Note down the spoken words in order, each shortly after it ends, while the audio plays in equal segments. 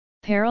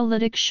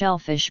Paralytic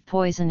shellfish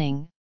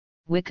poisoning,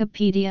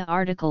 Wikipedia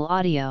article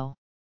audio.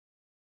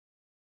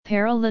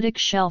 Paralytic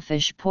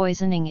shellfish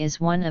poisoning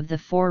is one of the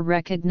 4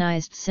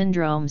 recognized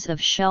syndromes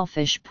of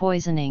shellfish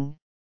poisoning,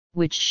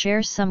 which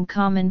share some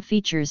common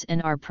features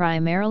and are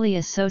primarily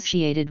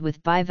associated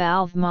with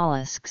bivalve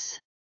mollusks.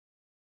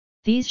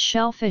 These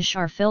shellfish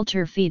are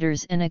filter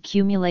feeders and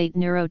accumulate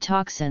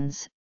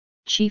neurotoxins,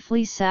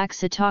 chiefly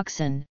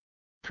saxitoxin,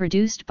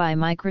 produced by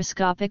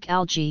microscopic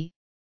algae,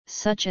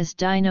 such as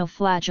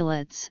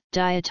dinoflagellates,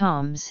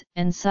 diatoms,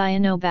 and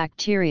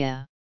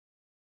cyanobacteria.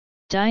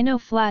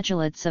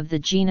 Dinoflagellates of the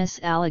genus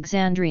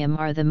Alexandrium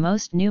are the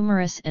most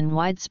numerous and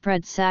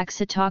widespread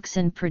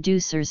saxitoxin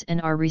producers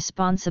and are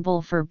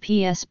responsible for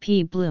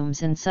PSP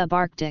blooms in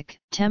subarctic,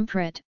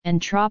 temperate,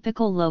 and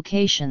tropical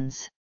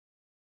locations.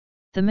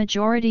 The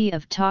majority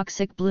of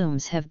toxic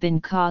blooms have been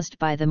caused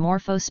by the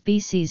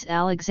morphospecies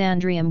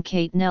Alexandrium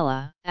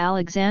catenella,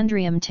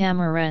 Alexandrium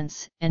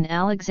tamarense, and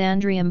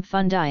Alexandrium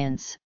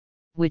fundiens,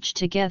 which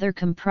together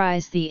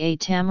comprise the A.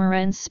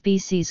 tamarense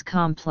species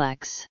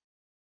complex.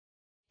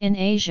 In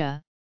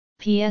Asia,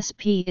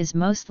 PSP is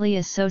mostly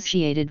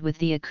associated with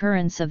the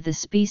occurrence of the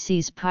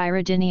species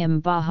Pyridinium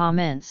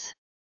bahamense.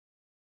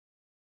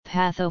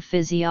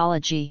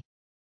 Pathophysiology.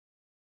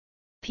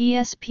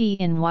 PSP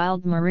in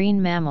wild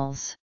marine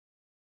mammals.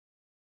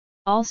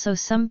 Also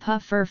some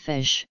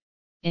pufferfish,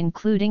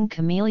 including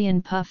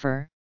chameleon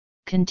puffer,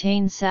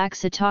 contain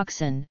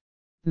saxitoxin,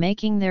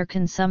 making their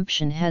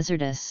consumption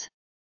hazardous.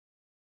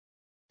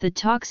 The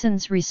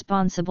toxins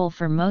responsible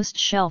for most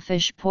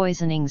shellfish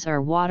poisonings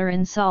are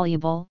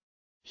water-insoluble,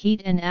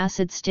 heat and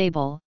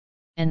acid-stable,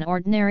 and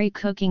ordinary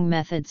cooking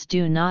methods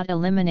do not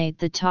eliminate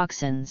the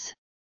toxins.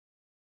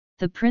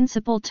 The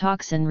principal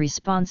toxin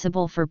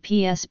responsible for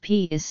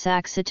PSP is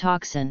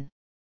saxitoxin.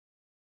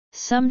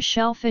 Some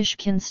shellfish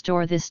can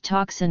store this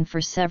toxin for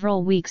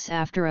several weeks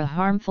after a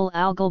harmful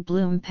algal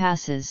bloom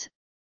passes,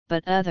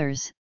 but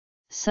others,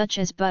 such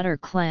as butter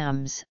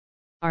clams,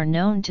 are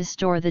known to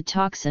store the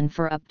toxin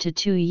for up to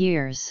 2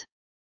 years.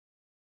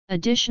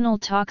 Additional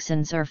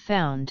toxins are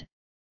found,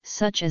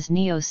 such as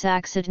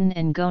neosaxitin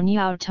and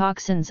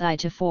goniotoxins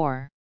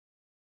I-4.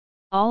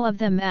 All of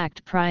them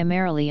act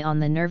primarily on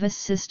the nervous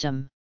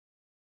system.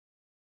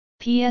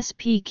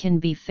 PSP can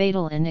be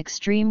fatal in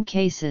extreme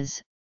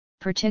cases,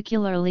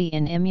 particularly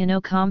in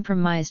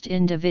immunocompromised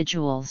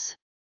individuals.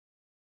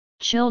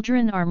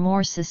 Children are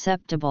more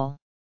susceptible.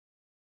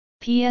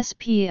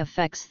 PSP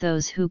affects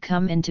those who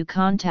come into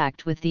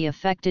contact with the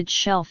affected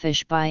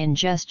shellfish by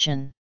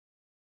ingestion.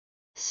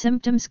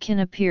 Symptoms can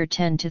appear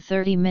 10 to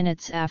 30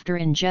 minutes after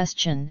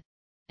ingestion,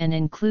 and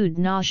include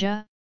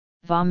nausea,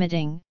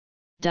 vomiting,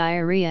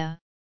 diarrhea,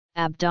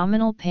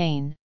 abdominal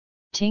pain,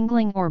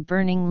 tingling or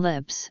burning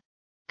lips,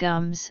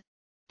 gums,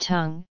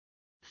 tongue,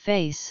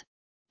 face,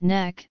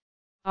 neck,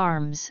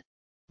 arms,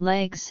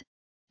 legs,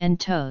 and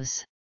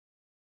toes.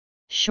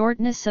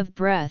 Shortness of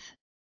breath,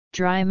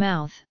 dry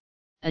mouth,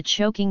 a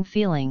choking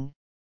feeling,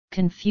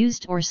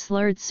 confused or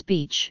slurred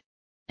speech,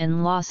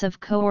 and loss of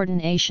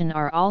coordination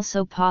are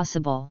also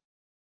possible.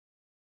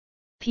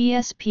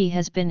 PSP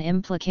has been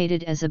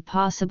implicated as a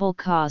possible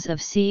cause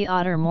of sea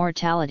otter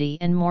mortality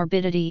and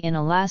morbidity in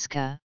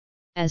Alaska,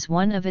 as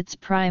one of its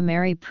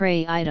primary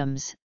prey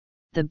items.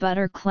 The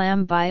butter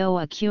clam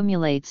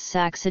bioaccumulates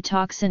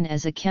saxitoxin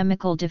as a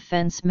chemical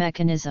defense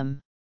mechanism.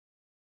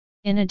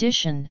 In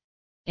addition,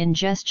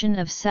 ingestion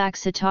of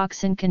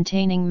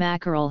saxitoxin-containing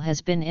mackerel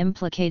has been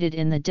implicated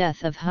in the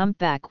death of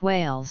humpback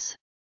whales.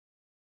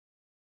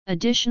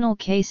 Additional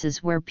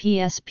cases where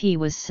PSP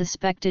was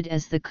suspected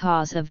as the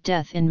cause of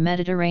death in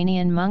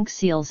Mediterranean monk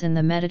seals in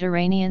the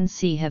Mediterranean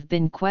Sea have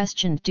been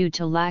questioned due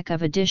to lack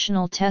of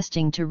additional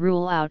testing to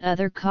rule out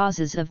other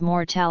causes of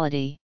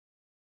mortality.